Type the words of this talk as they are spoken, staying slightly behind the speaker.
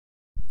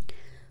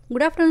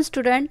Good afternoon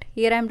student,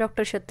 here I am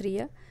Dr.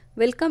 Kshatriya.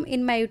 Welcome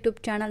in my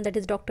YouTube channel, that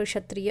is Dr.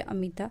 Kshatriya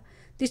A.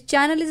 This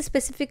channel is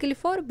specifically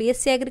for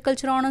B.Sc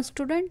Agriculture Honors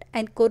student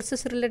and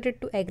courses related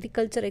to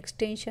agriculture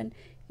extension,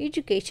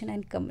 education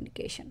and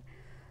communication.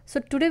 So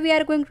today we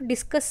are going to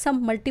discuss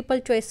some multiple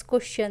choice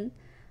question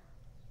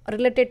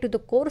related to the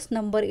course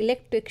number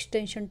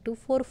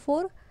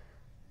Ele-Extn-244,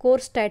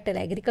 course title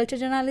Agriculture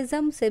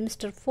Journalism,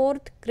 semester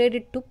 4th,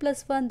 credit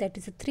 2+1, that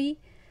is 3.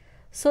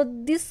 So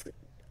this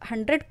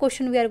 100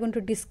 question we are going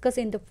to discuss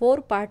in the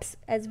 4 parts,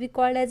 as we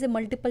call as a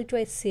multiple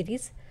choice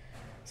series.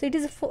 So it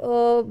is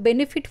a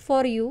benefit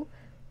for you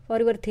for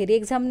your theory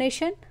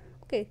examination,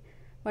 okay,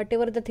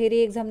 whatever the theory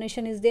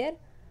examination is there.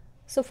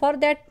 So for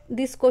that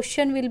this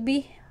question will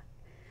be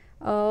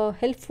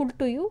helpful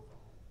to you.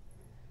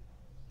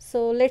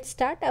 So let's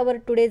start our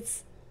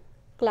today's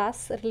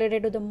class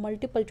related to the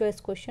multiple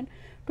choice question.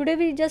 Today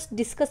we just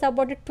discuss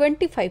about the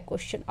 25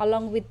 question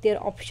along with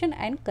their option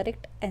and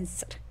correct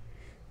answer.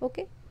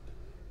 Okay.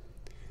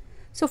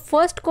 So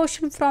first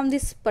question from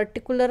this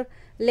particular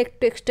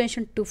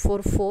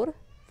Ele-Extn-244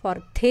 for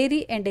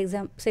theory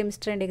and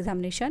semester and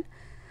examination.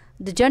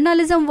 The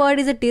journalism word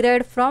is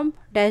derived from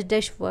dash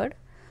dash word.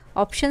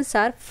 Options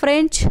are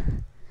French,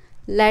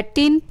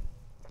 Latin,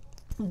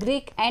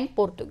 Greek and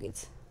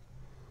Portuguese.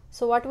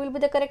 So what will be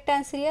the correct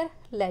answer here?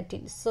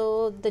 Latin.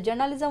 So the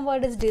journalism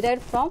word is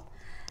derived from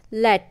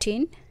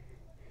Latin.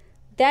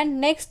 Then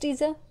next is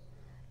a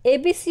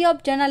ABC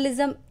of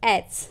journalism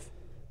as.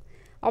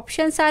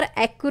 Options are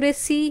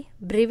accuracy,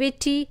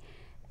 brevity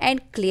and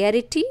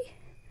clarity,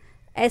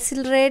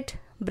 accelerate,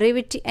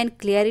 brevity and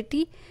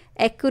clarity,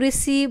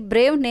 accuracy,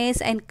 braveness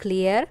and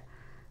clear,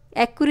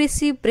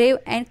 accuracy, brave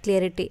and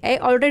clarity. I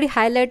already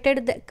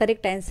highlighted the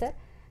correct answer.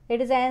 It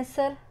is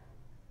answer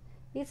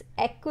is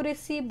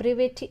accuracy,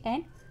 brevity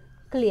and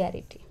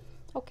clarity.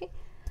 Okay.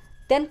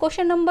 Then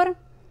question number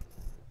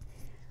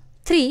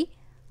 3,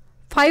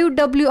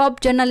 5W of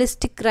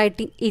journalistic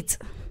writing is.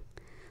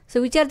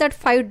 So which are that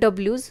 5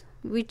 W's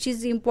which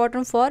is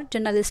important for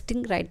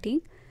journalistic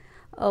writing?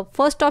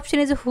 First option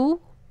is who,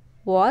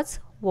 was,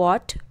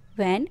 what,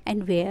 when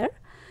and where.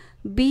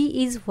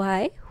 B is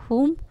why,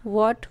 whom,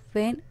 what,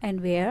 when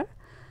and where.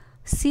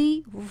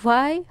 C,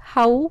 why,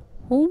 how,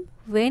 whom,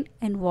 when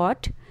and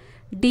what.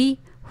 D,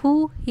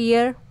 who,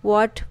 here,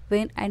 what,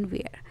 when and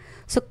where.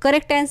 So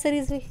correct answer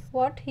is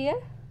what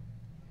here?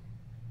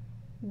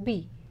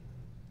 B.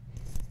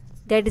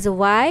 That is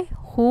why,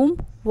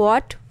 whom,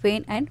 what,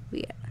 when and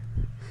where.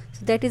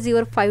 So that is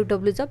your 5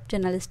 W's of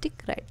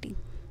journalistic writing.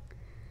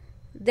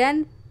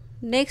 Then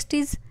next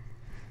is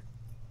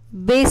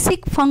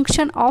basic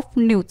function of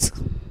news.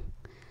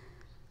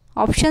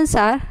 Options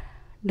are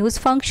news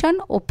function,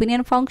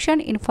 opinion function,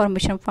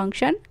 information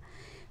function.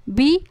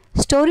 B,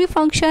 story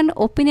function,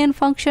 opinion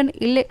function,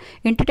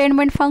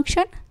 entertainment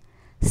function.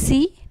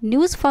 C,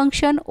 news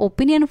function,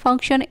 opinion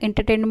function,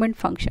 entertainment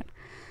function.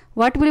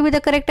 What will be the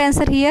correct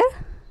answer here?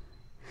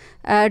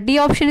 D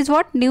option is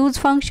what? News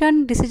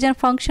function, decision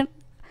function,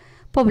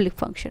 public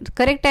function.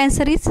 Correct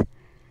answer is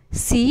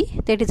C,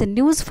 that is a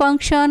news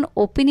function,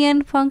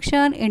 opinion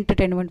function,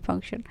 entertainment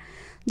function.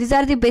 These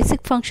are the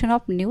basic function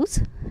of news.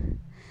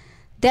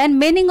 Then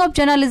meaning of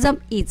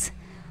journalism is.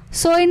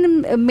 So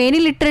in many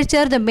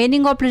literature the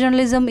meaning of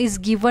journalism is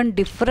given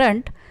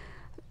different,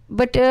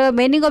 but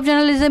meaning of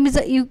journalism is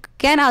you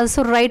can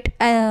also write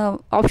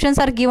options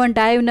are given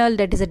diagonal,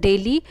 that is a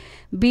daily,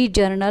 B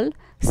journal,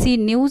 C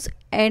news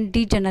and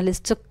D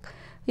journalist. So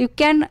you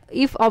can,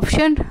 if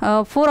option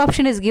 4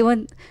 option is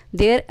given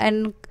there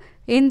and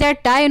in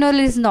that diagonal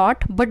is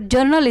not but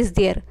journal is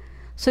there,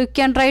 so you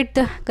can write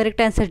the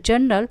correct answer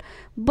journal.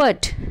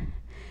 But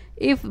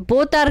if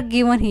both are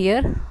given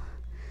here,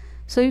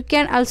 so you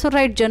can also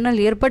write journal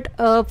here, but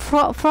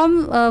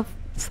from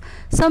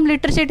some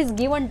literature it is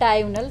given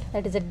diagonal,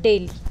 that is a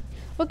daily.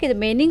 Okay, the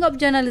meaning of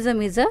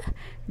journalism is a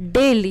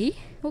daily.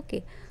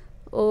 Okay,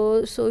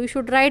 so you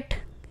should write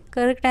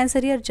correct answer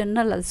here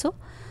journal also.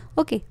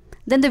 Okay,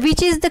 then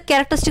which is the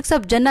characteristics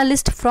of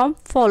journalist from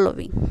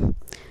following.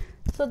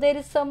 So there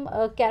is some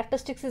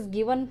characteristics is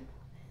given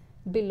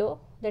below,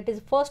 that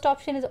is first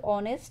option is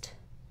honest,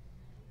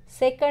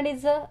 second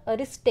is a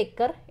risk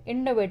taker,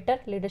 innovator,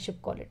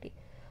 leadership quality.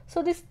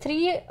 So these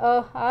three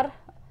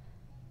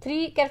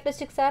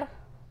characteristics are,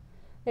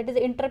 that is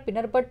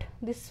entrepreneur, but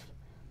this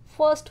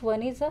first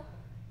one is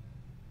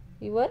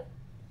your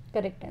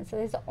correct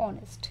answer is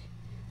honest.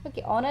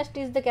 Okay, honest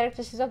is the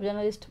characteristics of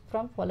journalist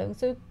from following.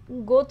 So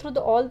you go through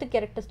all the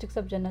characteristics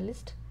of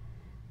journalist.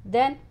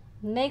 Then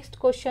next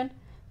question,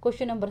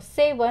 question number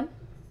 7.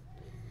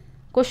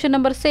 Question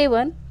number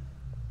 7,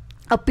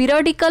 a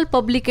periodical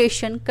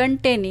publication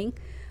containing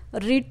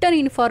written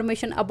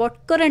information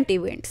about current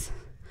events.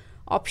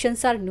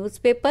 Options are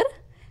newspaper,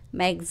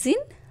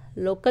 magazine,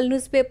 local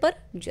newspaper,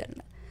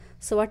 journal.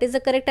 So what is the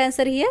correct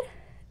answer here?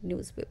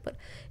 Newspaper.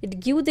 It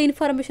gives the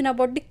information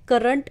about the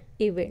current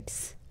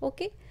events.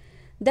 Okay.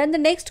 Then the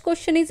next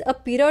question is a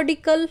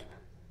periodical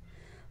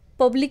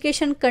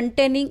publication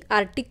containing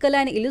article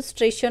and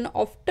illustration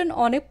often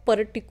on a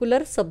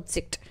particular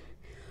subject.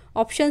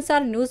 Options are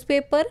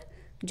newspaper,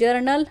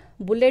 journal,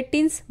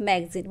 bulletins,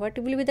 magazine. What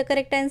will be the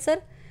correct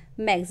answer?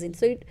 Magazine.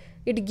 So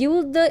it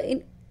gives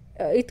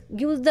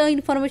the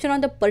information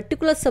on the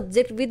particular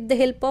subject with the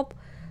help of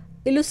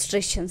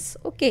illustrations.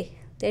 Okay,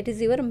 that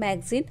is your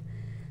magazine.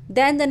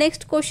 Then the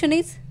next question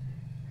is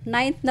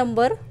 9th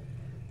number.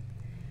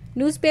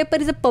 Newspaper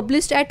is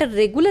published at a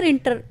regular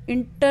intervals,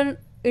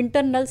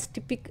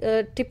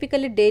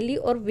 typically daily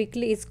or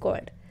weekly is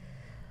called.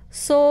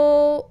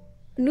 So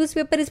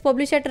newspaper is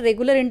published at a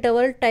regular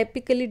interval,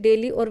 typically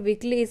daily or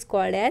weekly is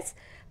called as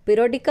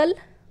periodical,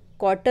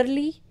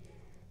 quarterly,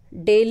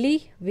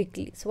 daily,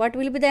 weekly. So what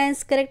will be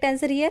the correct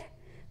answer here?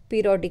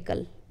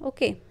 Periodical.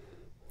 Okay.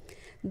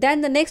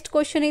 Then the next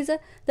question is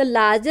the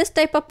largest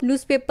type of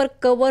newspaper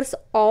covers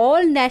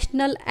all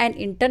national and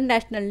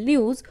international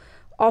news,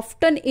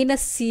 often in a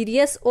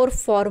serious or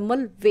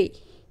formal way.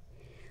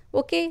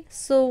 Okay,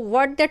 so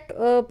what that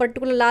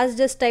particular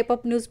largest type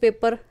of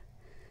newspaper,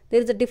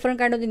 there is a different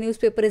kind of the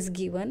newspaper is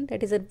given.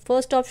 That is, a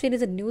first option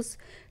is a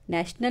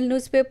national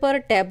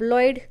newspaper,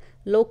 tabloid,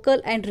 local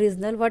and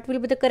regional. What will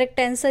be the correct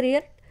answer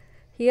here?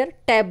 Here,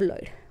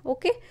 tabloid.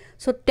 Okay,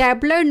 so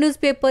tabloid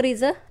newspaper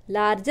is a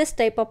largest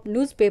type of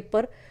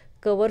newspaper,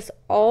 covers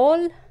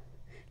all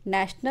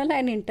national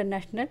and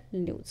international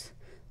news.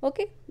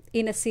 Okay,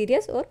 in a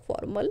serious or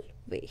formal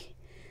way.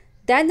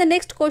 Then the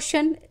next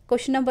question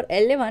number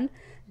 11,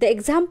 the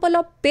example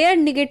of pair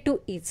negative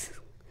is.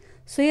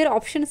 So here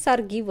options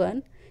are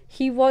given.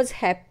 He was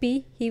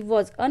happy, he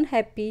was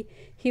unhappy,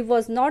 he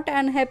was not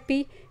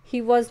unhappy, he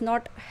was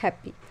not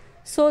happy.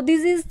 So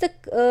this is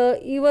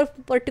the your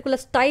particular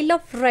style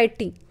of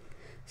writing,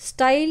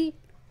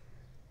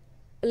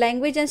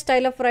 language and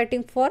style of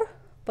writing for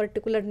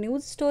particular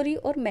news story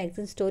or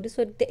magazine story.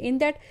 So in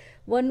that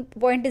one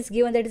point is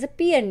given, that is a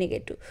pair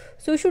negative.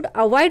 So you should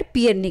avoid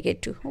pair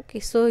negative. Okay,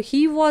 so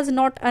he was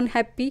not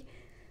unhappy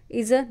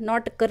is a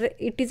not correct,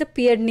 it is a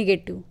pair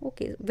negative.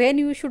 Okay, when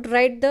you should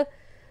write the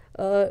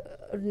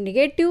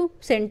negative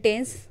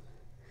sentence,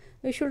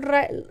 you should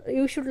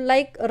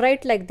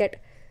write like that,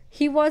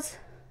 he was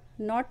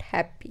not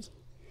happy.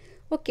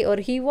 Okay, or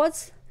he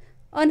was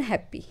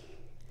unhappy,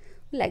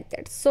 like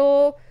that.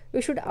 So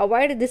we should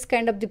avoid this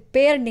kind of the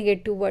pair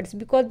negative words,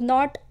 because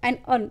not and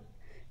un,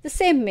 the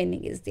same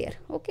meaning is there.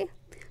 Okay,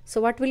 so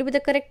what will be the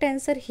correct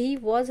answer? He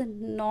was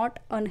not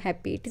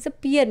unhappy, it is a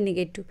pair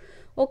negative.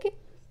 Okay,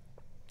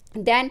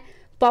 then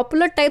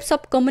popular types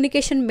of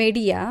communication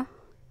media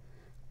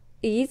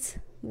is,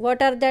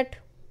 what are that?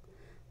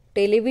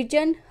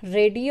 Television,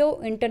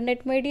 radio,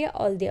 internet media,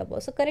 all the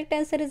above. So correct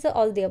answer is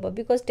all the above,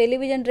 because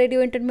television,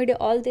 radio, internet media,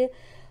 all the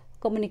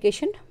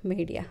communication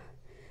media.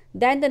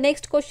 Then the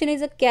next question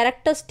is a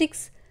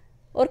characteristics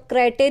or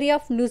criteria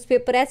of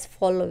newspaper as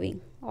following.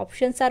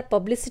 Options are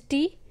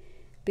publicity,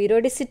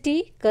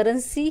 periodicity,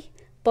 currency,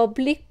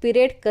 public,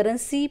 period,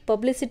 currency,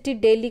 publicity,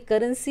 daily,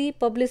 currency,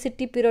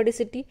 publicity,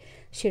 periodicity,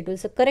 schedule.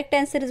 So correct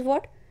answer is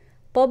what?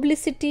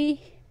 Publicity,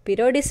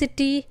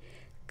 periodicity,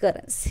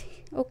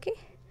 currency. Okay.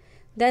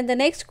 Then the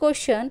next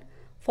question,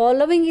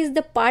 following is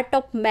the part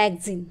of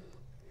magazine.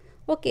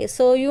 Okay,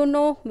 so you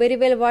know very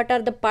well what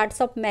are the parts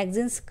of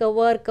magazines: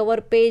 cover,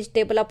 cover page,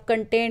 table of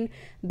content,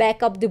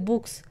 back of the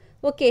books.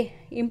 Okay,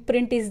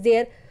 imprint is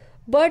there,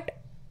 but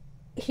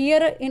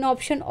here in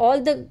option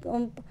all the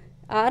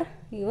are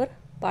your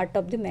part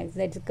of the magazine.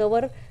 That is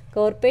cover,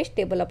 cover page,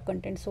 table of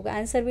content. So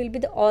answer will be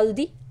the all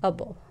the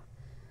above.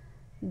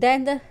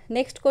 Then the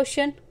next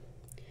question,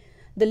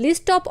 the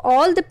list of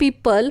all the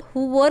people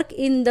who work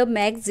in the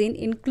magazine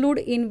include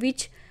in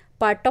which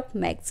part of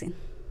magazine?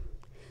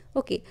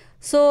 Okay,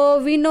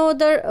 so we know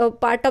the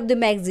part of the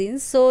magazine.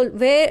 So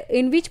where,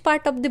 in which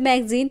part of the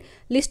magazine,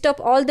 list of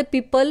all the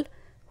people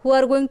who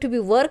are going to be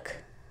work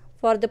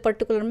for the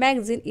particular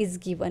magazine is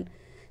given.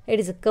 It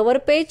is a cover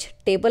page,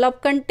 table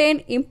of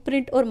content,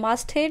 imprint or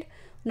masthead,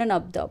 none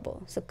of the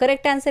above. So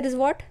correct answer is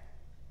what?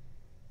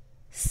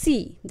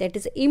 C, that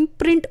is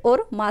imprint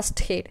or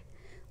masthead.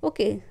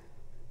 Okay.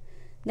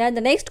 Then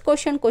the next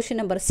question, question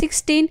number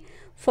 16.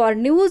 For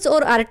news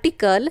or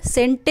article,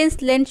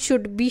 sentence length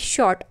should be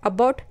short,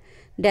 about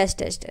dash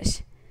dash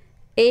dash.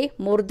 A,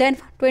 more than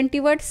 20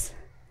 words,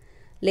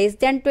 less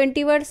than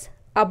 20 words,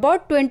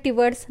 about 20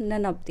 words,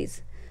 none of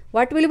these.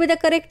 What will be the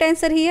correct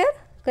answer here?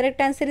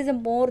 Correct answer is a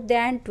more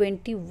than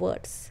 20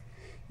 words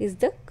is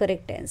the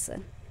correct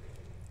answer.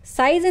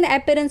 Size and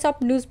appearance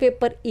of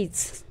newspaper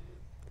is.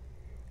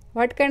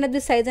 What kind of the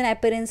size and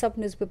appearance of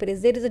newspaper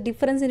is? There is a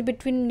difference in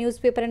between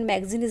newspaper and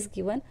magazine is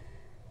given.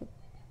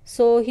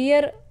 So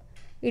here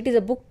it is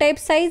a book type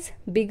size,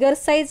 bigger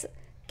size,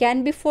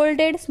 can be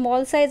folded,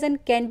 small size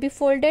and can be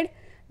folded,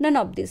 none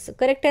of this. So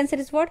correct answer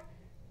is what?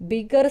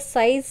 Bigger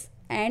size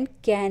and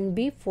can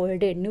be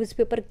folded.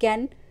 Newspaper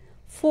can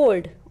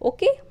fold.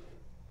 Okay.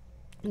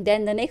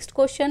 Then the next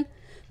question,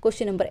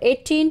 question number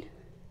 18.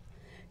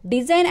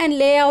 Design and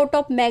layout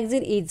of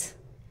magazine is.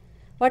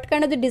 What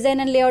kind of the design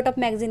and layout of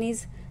magazine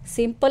is?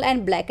 Simple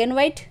and black and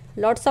white,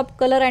 lots of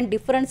color and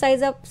different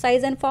size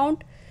and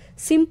font,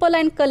 simple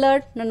and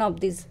colored, none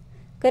of these.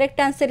 Correct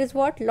answer is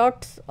what?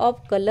 Lots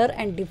of color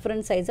and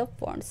different size of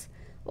fonts.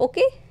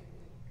 Okay.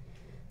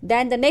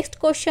 Then the next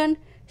question,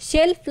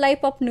 shelf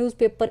life of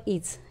newspaper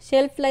is.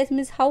 Shelf life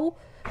means how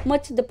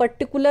much the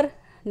particular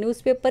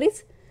newspaper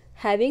is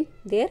having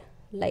their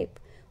life.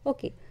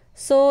 Okay,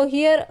 so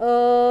here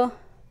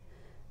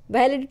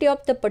validity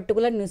of the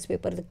particular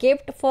newspaper,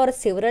 kept for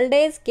several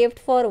days, kept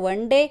for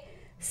one day,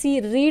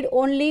 C, read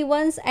only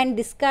once and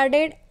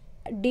discarded,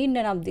 D,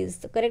 none of these.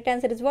 The correct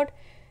answer is what?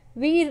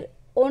 We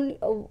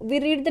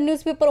read the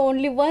newspaper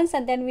only once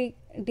and then we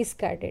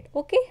discard it.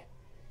 Okay,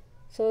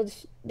 so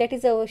that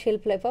is our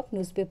shelf life of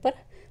newspaper.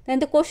 Then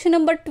the question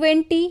number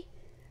 20,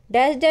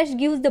 dash dash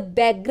gives the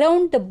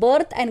background, the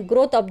birth and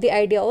growth of the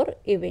idea or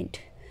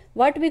event.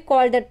 What we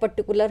call that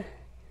particular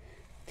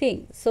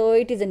thing? So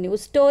it is a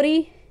news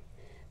story,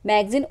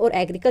 magazine or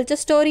agriculture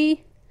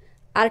story,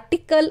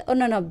 article, or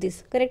none of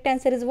this. Correct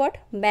answer is what?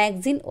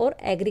 Magazine or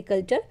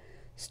agriculture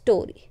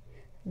story.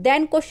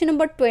 Then question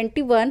number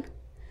 21,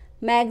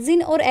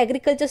 magazine or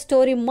agriculture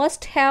story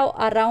must have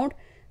around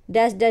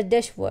dash dash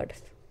dash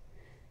words.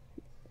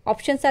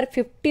 Options are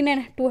 15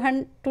 and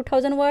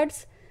 2000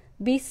 words,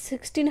 B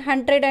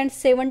 1600 and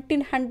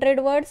 1700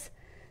 words,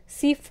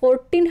 C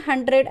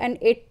 1400 and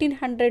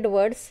 1800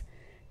 words,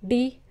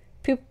 D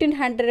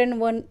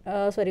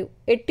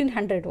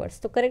 1800 words.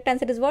 So correct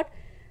answer is what?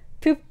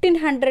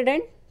 1500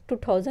 and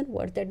 2000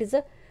 words. That is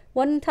a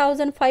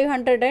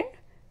 1500 and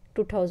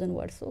 2000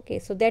 words. Okay,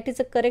 so that is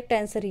the correct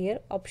answer here,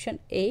 option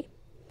A.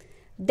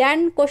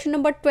 Then question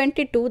number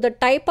 22, the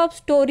type of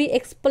story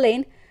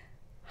explain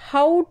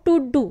how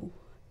to do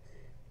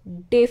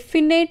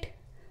definite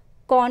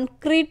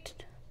concrete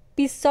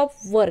piece of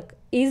work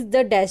is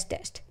the dash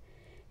dash.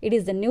 It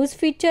is the news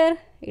feature,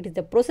 it is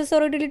the process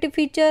or utility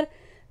feature,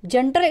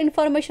 general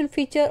information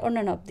feature, or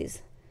none of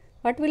these.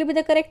 What will be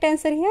the correct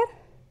answer here?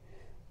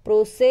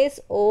 Process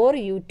or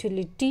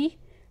utility.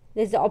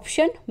 This is the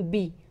option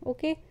B.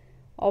 Okay,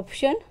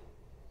 option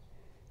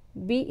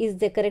B is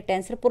the correct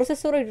answer,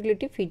 process or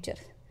utility feature.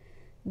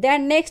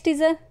 Then next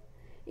is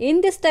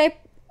in this type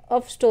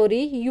of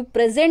story you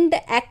present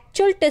the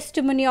actual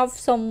testimony of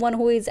someone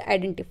who is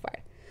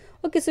identified.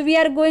 Okay, so we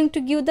are going to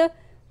give the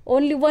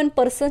only one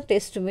person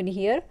testimony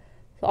here.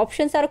 So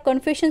options are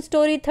confession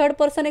story, third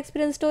person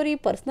experience story,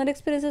 personal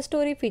experience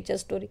story, feature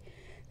story.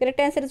 Correct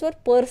answer is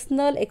what?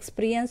 Personal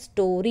experience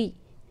story.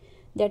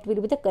 That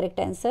will be the correct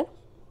answer.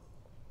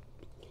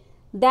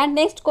 Then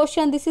next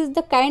question, this is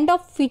the kind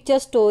of feature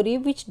story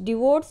which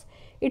devotes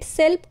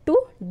itself to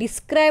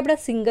describe a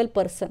single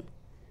person.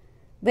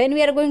 When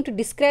we are going to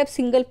describe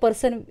single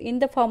person in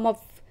the form of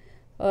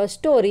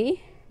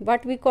story,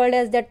 what we call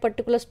as that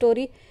particular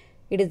story?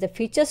 It is the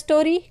feature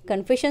story,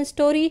 confession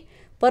story,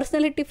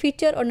 personality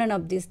feature, or none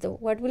of these. Though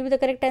what will be the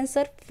correct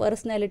answer?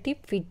 Personality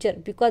feature,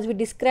 because we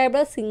described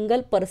a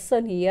single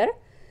person here.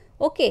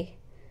 Okay,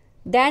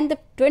 then the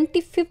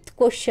 25th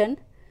question,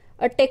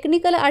 a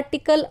technical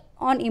article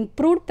on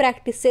improved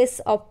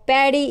practices of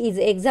paddy is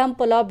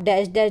example of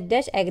dash dash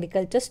dash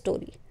agriculture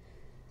story.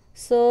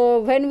 So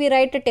when we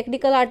write a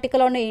technical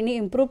article on any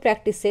improved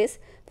practices,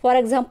 for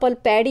example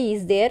paddy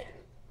is there,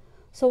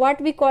 so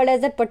what we call as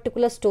that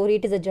particular story?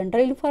 It is a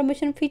general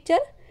information feature,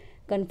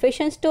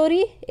 confession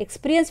story,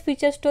 experience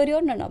feature story,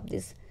 or none of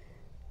this.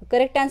 The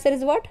correct answer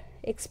is what?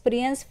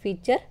 Experience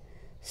feature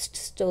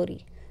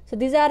story. So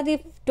these are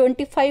the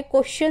 25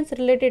 questions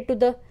related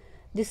to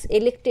this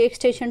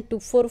Ele-Extn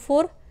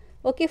 244.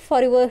 Okay,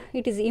 for your,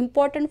 it is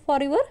important for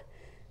your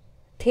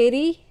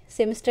theory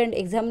semester and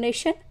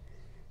examination.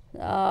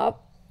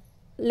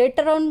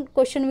 Later on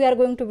question we are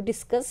going to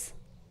discuss.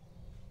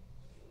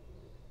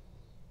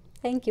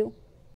 Thank you.